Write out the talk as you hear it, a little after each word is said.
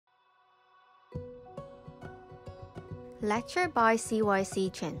Lecture by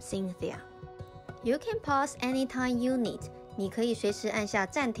CYC Chen Cynthia. You can pause anytime you need. 你可以随时按下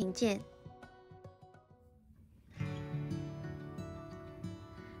暂停键。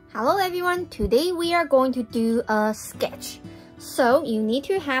Hello everyone, today we are going to do a sketch. So you need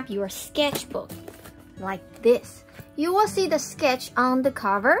to have your sketchbook like this. You will see the sketch on the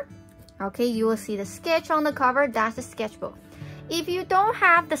cover. Okay, you will see the sketch on the cover, that's the sketchbook. If you don't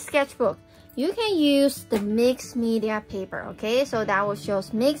have the sketchbook, you can use the mixed media paper, okay? So that will show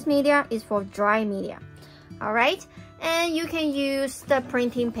mixed media is for dry media, all right? And you can use the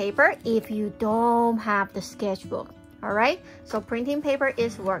printing paper if you don't have the sketchbook, all right? So printing paper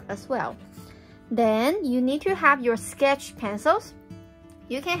is work as well. Then you need to have your sketch pencils.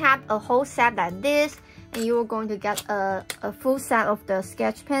 You can have a whole set like this, and you are going to get a full set of the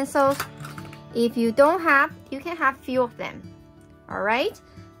sketch pencils. If you don't have, you can have few of them, all right?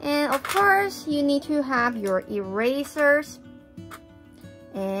 And of course, you need to have your erasers,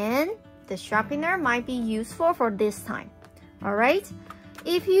 and the sharpener might be useful for this time, all right?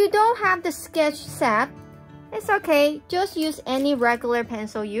 If you don't have the sketch set, it's okay, just use any regular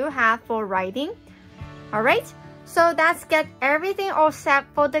pencil you have for writing, all right? So let's get everything all set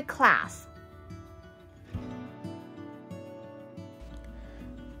for the class.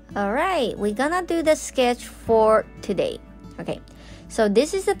 All right, we're gonna do the sketch for today, okay? So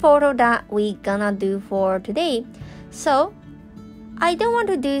this is the photo that we gonna do for today. So I don't want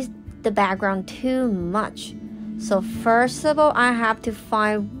to do the background too much. So first of all, I have to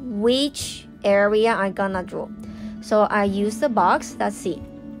find which area I'm gonna draw. So I use the box, let's see.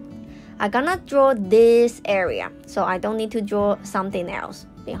 I'm gonna draw this area. So I don't need to draw something else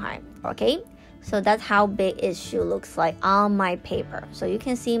behind, okay? So that's how big it should look like on my paper. So you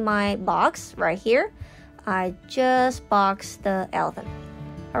can see my box right here. I just boxed the elephant.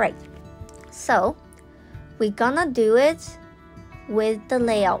 All right, so we're gonna do it with the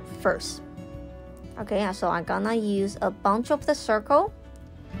layout first. Okay, so I'm gonna use a bunch of the circle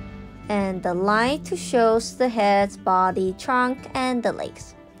and the line to show the head, body, trunk, and the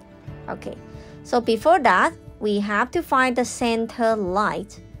legs. Okay, so before that, we have to find the center line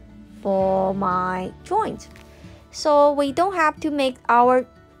for my joint. So we don't have to make our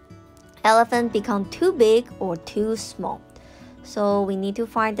elephant become too big or too small. So we need to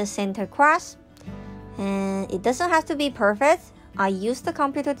find the center cross, and it doesn't have to be perfect. I use the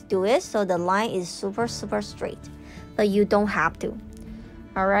computer to do it, so the line is super straight, but you don't have to.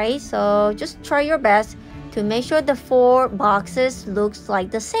 All right, so just try your best to make sure the 4 boxes looks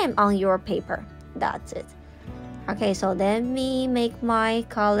like the same on your paper. That's it. Okay, so let me make my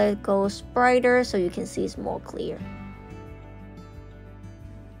color go brighter so you can see it's more clear.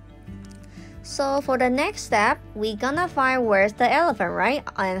 So for the next step, we're gonna find where's the elephant, right?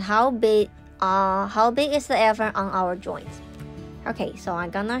 And how big is the elephant on our joints? Okay, so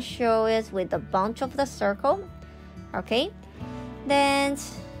I'm gonna show it with a bunch of the circle. Okay, then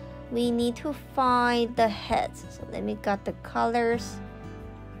we need to find the heads. So let me get the colors.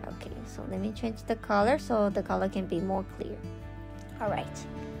 Okay, so let me change the color so the color can be more clear. All right.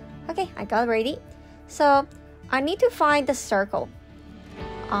 Okay, I got ready. So I need to find the circle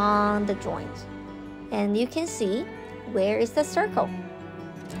on the joint, and you can see where is the circle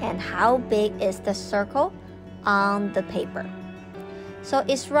and how big is the circle on the paper. So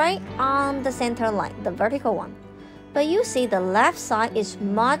it's right on the center line, the vertical one, but you see the left side is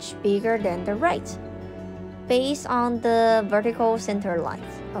much bigger than the right based on the vertical center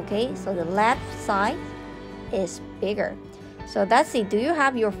lines. Okay, so the left side is bigger. So let's see, do you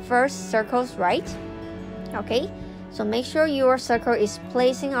have your first circles right? Okay, so make sure your circle is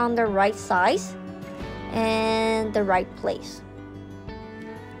placing on the right size and the right place.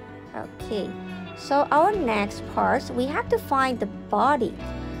 Okay, so our next part, we have to find the body.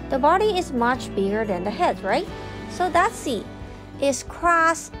 The body is much bigger than the head, right? So let's see, it's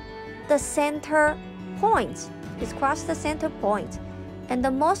cross the center point. It's cross the center point, and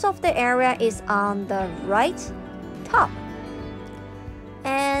the most of the area is on the right top,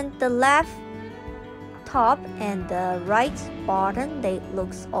 and the left top and the right bottom, they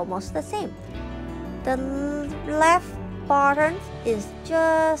looks almost the same. The left bottom is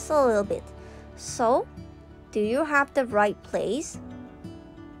just a little bit. So do you have the right place?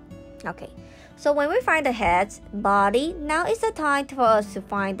 Okay, so when we find the head, body, now is the time for us to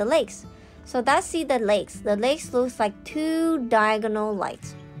find the legs. So let's see the legs. The legs looks like 2 diagonal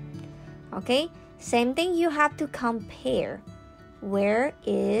lines. Okay, same thing, you have to compare where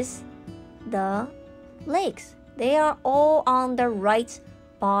is the legs. They are all on the right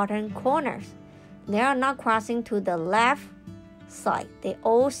bottom corners. They are not crossing to the left side. They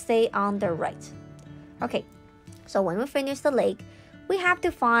all stay on the right. Okay, So when we finish the leg, we have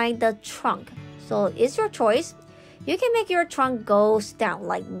to find the trunk. So it's your choice. You can make your trunk goes down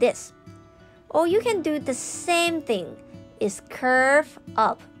like this. Or you can do the same thing. It's curve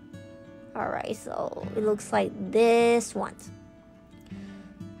up. Alright, so it looks like this one.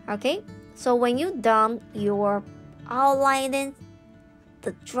 Okay, so when you done your outlining,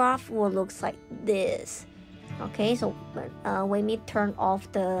 the draft will look like this. Okay, so when we turn off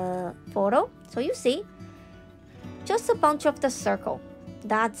the photo, so you see just a bunch of the circle.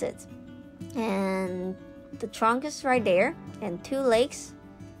 That's it. And the trunk is right there and 2 legs.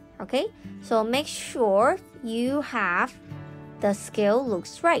 Okay, so make sure you have the scale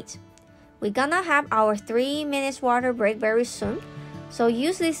looks right. We're gonna have our 3 minutes water break very soon. So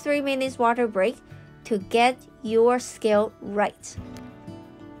use this 3 minutes water break to get your scale right.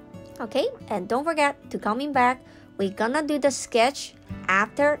 Okay, and don't forget to coming back. We're gonna do the sketch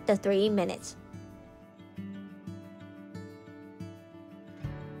after the 3 minutes.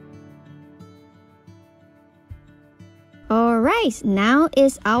 Alright, now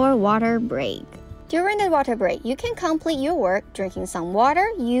is our water break. During the water break, you can complete your work drinking some water,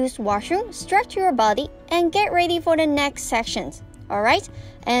 use washroom, stretch your body, and get ready for the next sections. Alright,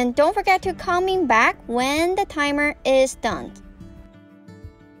 and don't forget to coming back when the timer is done.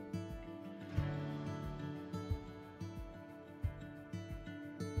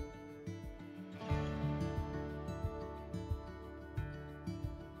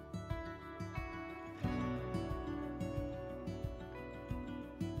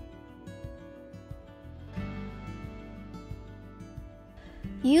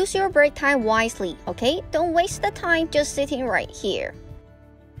 Use your break time wisely, okay? Don't waste the time just sitting right here.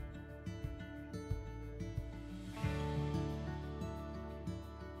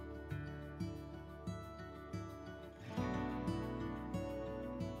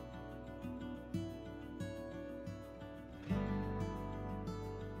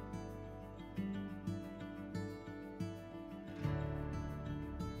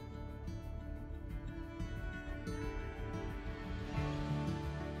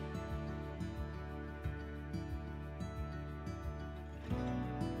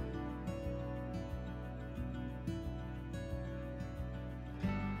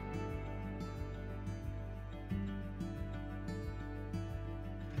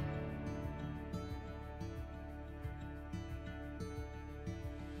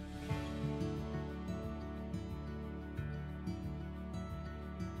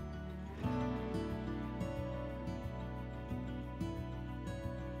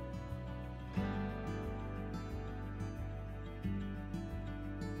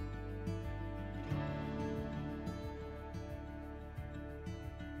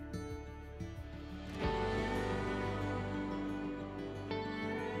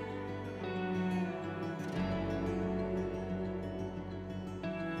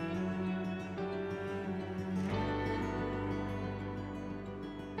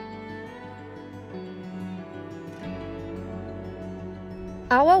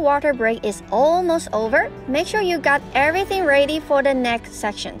 Our water break is almost over. Make sure you got everything ready for the next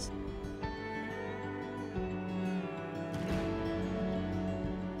sections.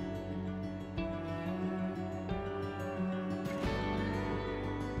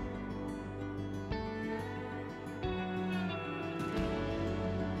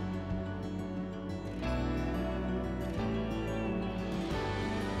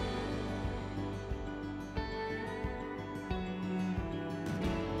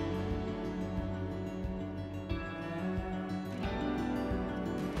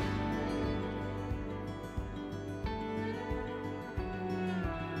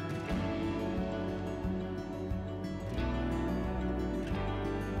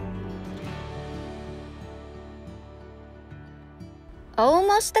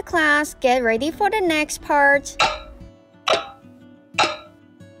 Almost the class. Get ready for the next part.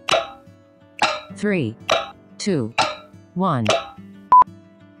 3, 2, 1.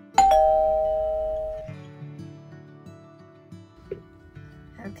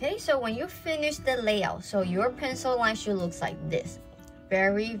 Okay, so when you finish the layout, so your pencil line should look like this.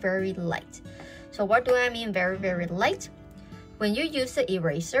 Very, very light. So what do I mean very, very light? When you use the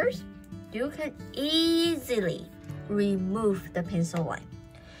erasers, you can easily remove the pencil line.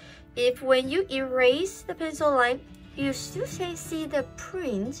 If when you erase the pencil line, you still can see the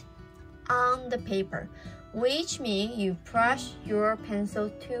print on the paper, which means you brush your pencil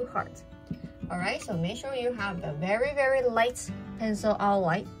too hard. Alright, so make sure you have the very, very light pencil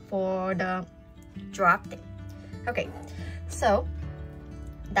outline for the drafting. Okay, so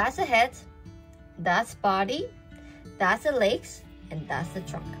that's the head, that's body, that's the legs, and that's the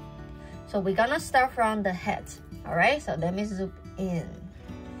trunk. So we're gonna start from the head. All right, so let me zoom in.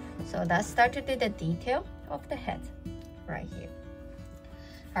 So let's start to do the detail of the head right here.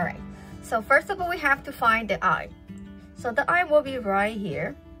 All right, so first of all, we have to find the eye. So the eye will be right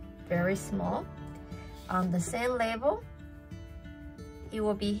here, very small. On the same level, it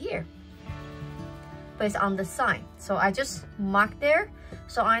will be here, but it's on the side. So I just mark there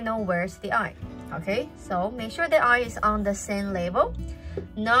so I know where's the eye. Okay, so make sure the eye is on the same level,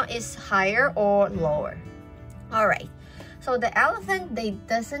 not is higher or lower. All right, so the elephant, they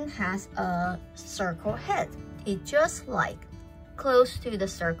doesn't has a circle head. It just like close to the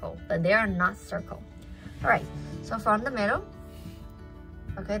circle, but they are not circle. All right, so from the middle,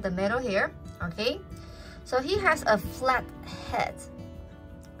 okay, the middle here, okay, so he has a flat head.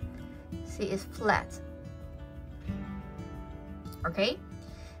 See, it's flat. Okay,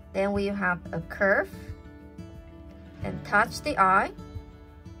 then we have a curve and touch the eye.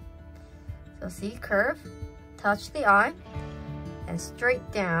 So see, curve, touch the eye, and straight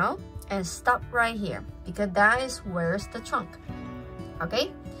down and stop right here, because that is where's the trunk.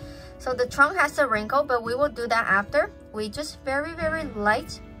 Okay, so the trunk has a wrinkle, but we will do that after. We just very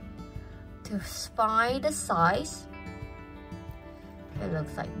light to find the size. It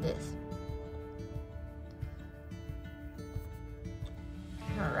looks like this.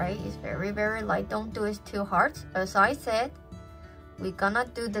 All right, it's very light. Don't do it too hard. As I said, we're gonna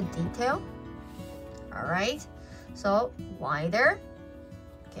do the detail. All right, so wider,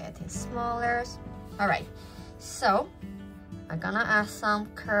 getting smaller. All right, so I'm gonna add some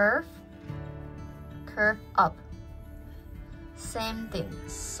curve up. Same thing,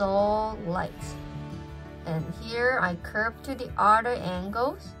 so light. And here I curve to the other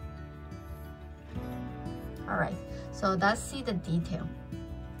angles. All right, so let's see the detail.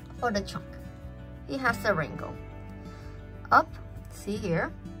 For the trunk, it has a wrinkle. Up, see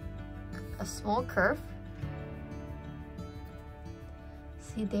here, a small curve.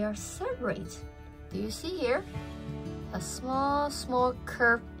 See, they are separate. Do you see here? A small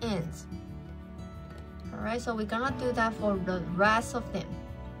curve ends. All right, so we're gonna do that for the rest of them.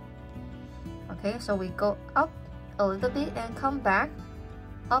 Okay, so we go up a little bit and come back,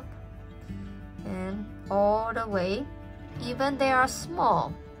 up, and all the way. Even they are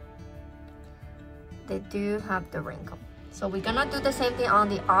small, they do have the wrinkle. So we're gonna do the same thing on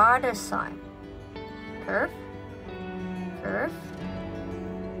the other side. Curve, curve,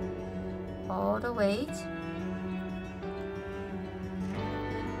 all the way.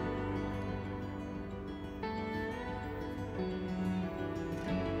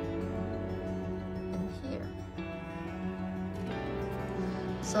 And here.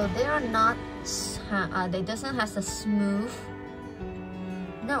 So they are not, they doesn't have a smooth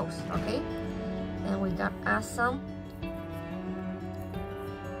nose, okay? And we got add some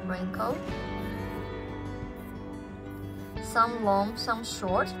wrinkle, some long, some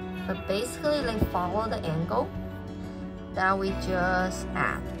short, but basically they follow the angle that we just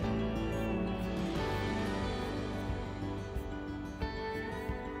add.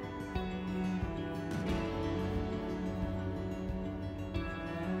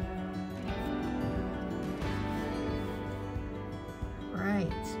 Right.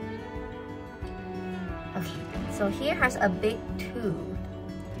 Okay, so here has a big tooth.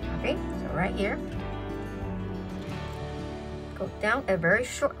 Okay, so right here, go down a very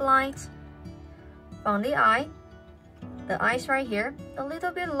short line on the eye. The eye's right here, a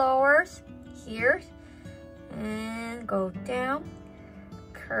little bit lower here, and go down,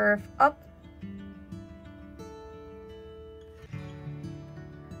 curve up.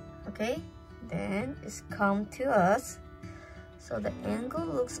 Okay, then it's come to us. So the angle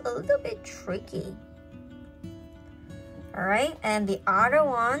looks a little bit tricky. All right, and the other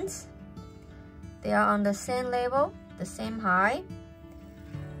ones, they are on the same level, the same height.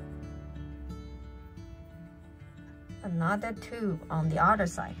 Another two on the other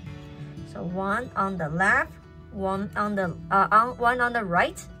side. So one on the left, one on the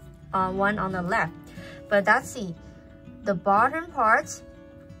right, one on the left. But that's the bottom parts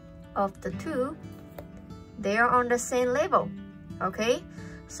of the two, they are on the same level. Okay,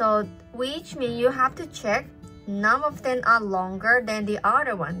 so which means you have to check. None of them are longer than the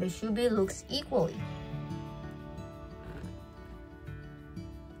other one. They should be looks equally.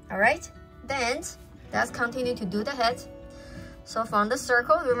 All right, then let's continue to do the head. So from the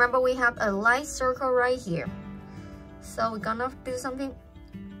circle, remember we have a light circle right here. So we're gonna do something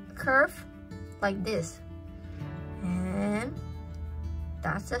curve like this. And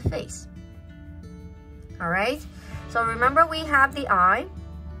that's the face. All right, so remember we have the eye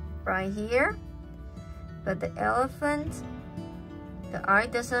right here. But the elephant The eye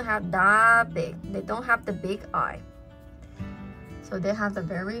doesn't have that big. They don't have the big eye. So they have the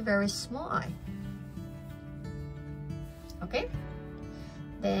very, very small eye. Okay?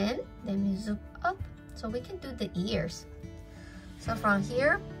 Then let me zoom up so we can do the ears. So from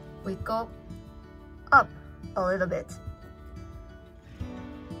here, we go up a little bit.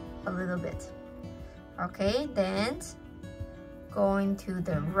 A little bit. Okay, then going to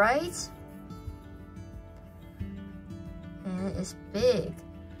the right. And it's big.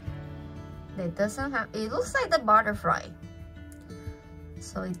 It doesn't have, it looks like the butterfly.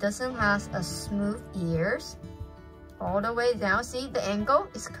 So it doesn't have a smooth ears. All the way down, see the angle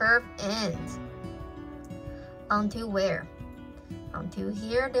is curved in. Until where? Until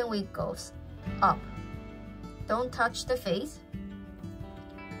here, then we go up. Don't touch the face.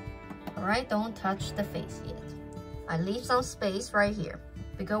 Alright, don't touch the face yet. I leave some space right here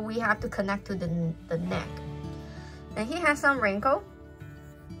because we have to connect to the neck. Then he has some wrinkle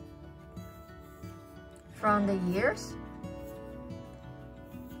from the ears.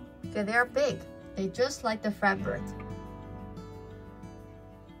 Okay, they are big. They just like the fabric.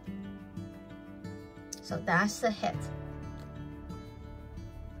 So that's the head.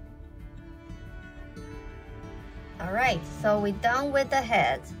 Alright, so we're done with the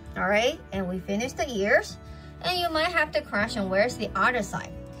head. Alright, and we finished the ears. And you might have to question where's the other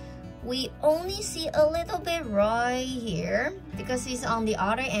side. We only see a little bit right here because it's on the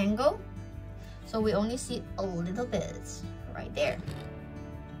other angle. So we only see a little bit right there.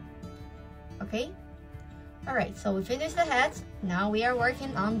 Okay? Alright, so we finished the head. Now we are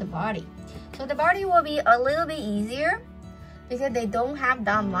working on the body. So the body will be a little bit easier because they don't have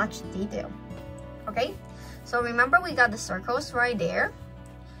that much detail. Okay? So remember we got the circles right there.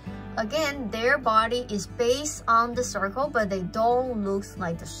 Again, their body is based on the circle, but they don't look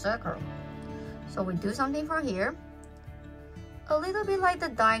like the circle. So we do something from here. A little bit like the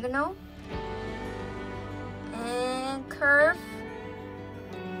diagonal. And curve.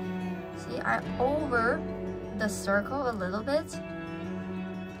 See, I over the circle a little bit.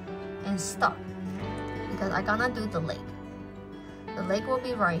 And stop. Because I'm gonna do the leg. The leg will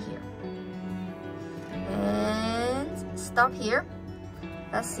be right here. And stop here.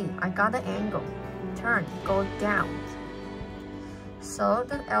 Let's see, I got the angle. Turn, go down. So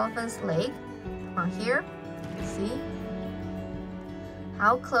the elephant's leg on here, see?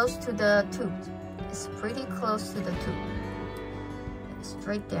 How close to the tooth? It's pretty close to the tooth.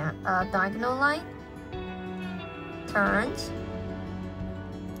 Straight down, diagonal line. Turns.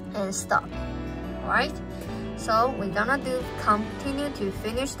 And stop. Alright? So we're gonna continue to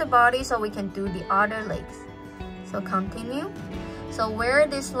finish the body so we can do the other legs. So continue. So where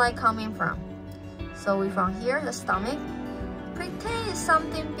this light coming from? So we from here, the stomach. Pretend it's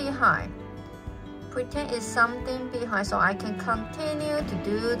something behind. Pretend it's something behind so I can continue to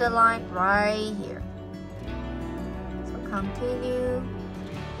do the line right here. So continue.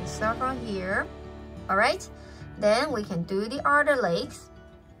 Start from here. Alright? Then we can do the other legs.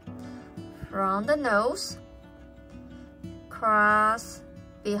 From the nose. Cross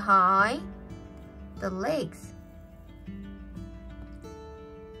behind the legs.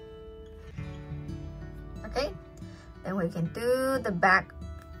 Okay, then we can do the back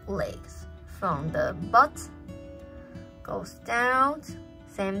legs. From the butt, goes down,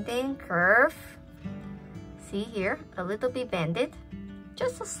 same thing, curve. See here, a little bit bended,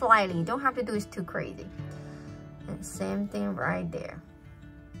 just slightly, you don't have to do it too crazy. And same thing right there.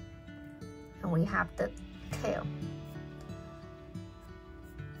 And we have the tail.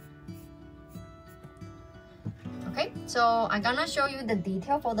 Okay, so I'm gonna show you the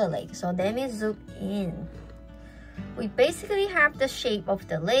detail for the leg. So let me zoom in. We basically have the shape of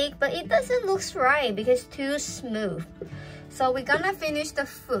the leg, but it doesn't look right because it's too smooth. So we're gonna finish the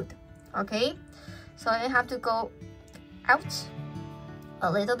foot, okay? So I have to go out a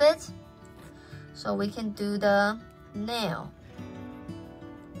little bit so we can do the nail.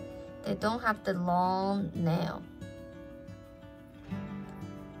 They don't have the long nail.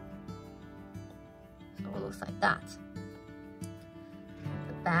 So it looks like that.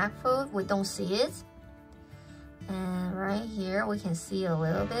 The back foot, we don't see it. And right here, we can see a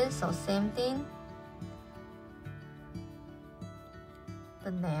little bit. So same thing.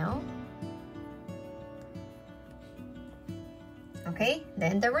 The nail. Okay,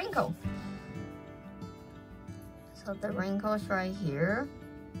 then the wrinkle. So the wrinkles right here.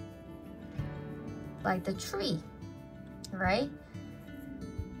 Like the tree, right?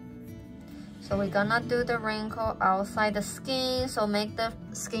 So we're gonna do the wrinkle outside the skin. So make the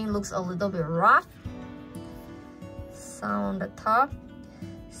skin looks a little bit rough. Some on the top,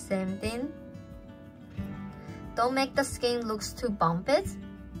 same thing. Don't make the skin looks too bumpy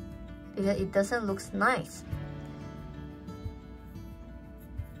because it doesn't look nice.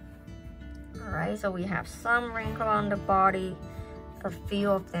 Alright, so we have some wrinkle on the body, a few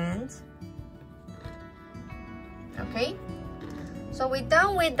of them. Okay, so we're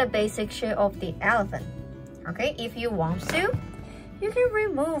done with the basic shape of the elephant. Okay, if you want to, you can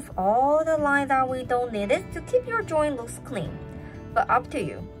remove all the line that we don't need it to keep your joint looks clean. But up to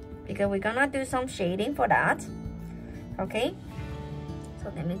you, because we're gonna do some shading for that. Okay,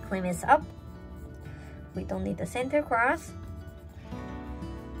 so let me clean this up. We don't need the center cross.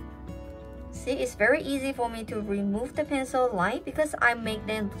 See, it's very easy for me to remove the pencil line because I make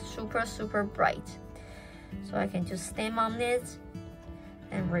them super bright. So I can just stamp on it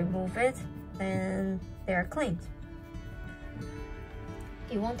and remove it, and they're clean.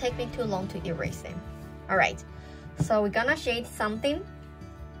 It won't take me too long to erase them. Alright, so we're gonna shade something.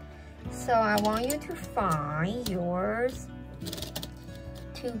 So I want you to find yours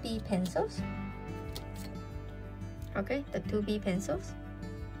 2B pencils. Okay, the 2B pencils.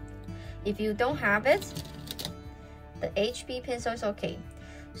 If you don't have it, the HB pencil is okay.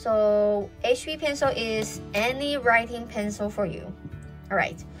 So HB pencil is any writing pencil for you.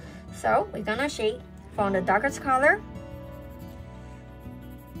 Alright, so we're gonna shade from the darkest color.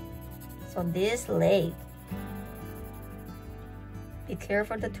 So this leg, be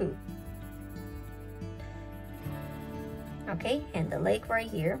careful the tube. Okay, and the leg right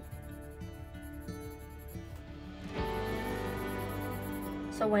here.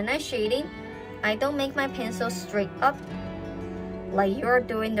 So when I'm shading, I don't make my pencil straight up like you're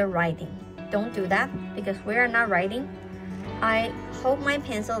doing the writing. Don't do that because we are not writing. I hold my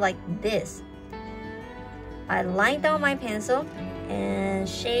pencil like this. I line down my pencil and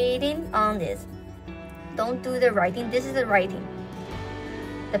shading on this. Don't do the writing. This is the writing.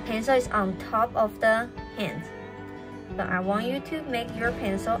 The pencil is on top of the hand. So I want you to make your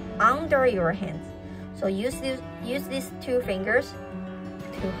pencil under your hand. So use these two fingers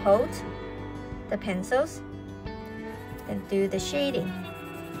to hold the pencils and do the shading.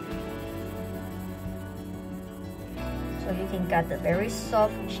 So you can get the very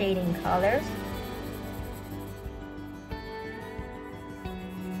soft shading colors.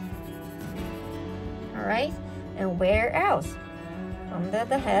 Alright, and where else? Under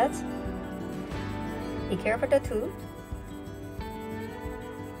the head. Be careful the tooth.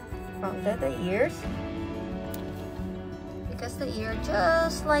 Under the ears. Because the ear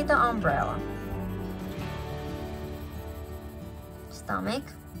just like the umbrella. Stomach.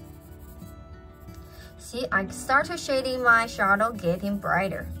 See, I started shading my shadow getting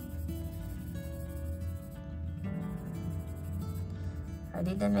brighter. I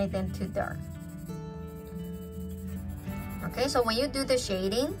didn't make them too dark. Okay, so when you do the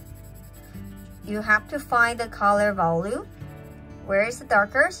shading, you have to find the color value, where is the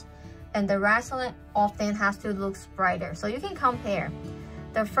darkest, and the rest of them has to look brighter. So you can compare.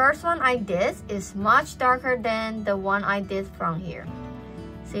 The first one I did is much darker than the one I did from here.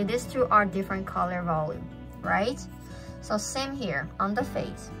 See, these two are different color value, right? So same here on the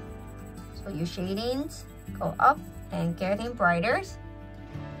face. So your shadings go up and getting brighter.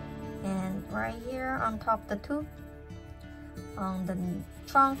 And right here on top the tube, on the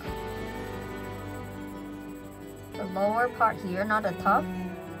trunk, the lower part here, not the top.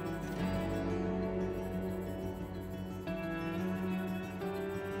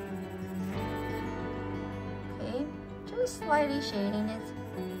 Okay, just slightly shading it.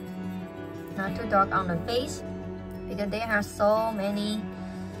 Not too dark on the face because they have so many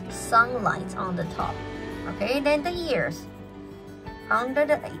sunlights on the top. Okay, then the ears. Under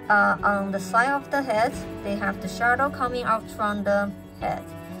the on the side of the head, they have the shadow coming out from the head.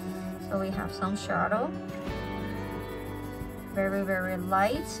 So we have some shadow, very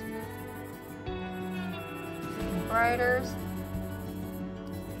light, brighter.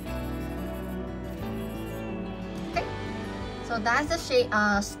 Okay, so that's the shape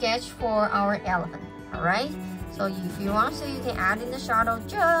sketch for our elephant. All right. So if you want to, you can add in the shadow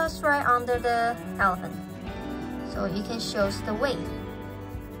just right under the elephant, so it can show the weight.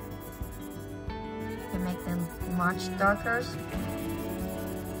 Make them much darker.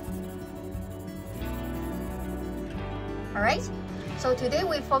 Alright, so today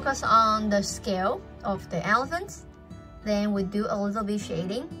we focus on the scale of the elephants. Then we do a little bit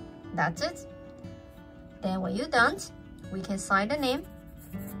shading. That's it. Then when you're done, we can sign the name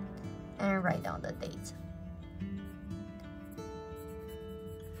and write down the date.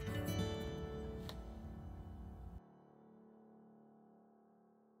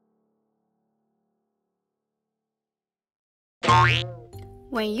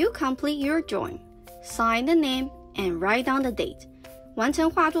 When you complete your drawing, sign the name and write down the date. 完成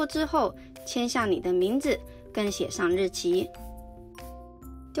画作之后，签下你的名字，更写上日期。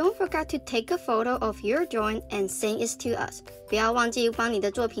Don't forget to take a photo of your drawing and send it to us. 不要忘记帮你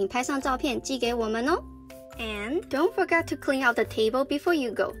的作品拍上照片寄给我们哦。And don't forget to clean out the table before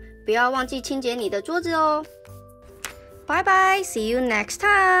you go. 不要忘记清洁你的桌子哦。Bye bye, see you next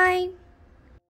time.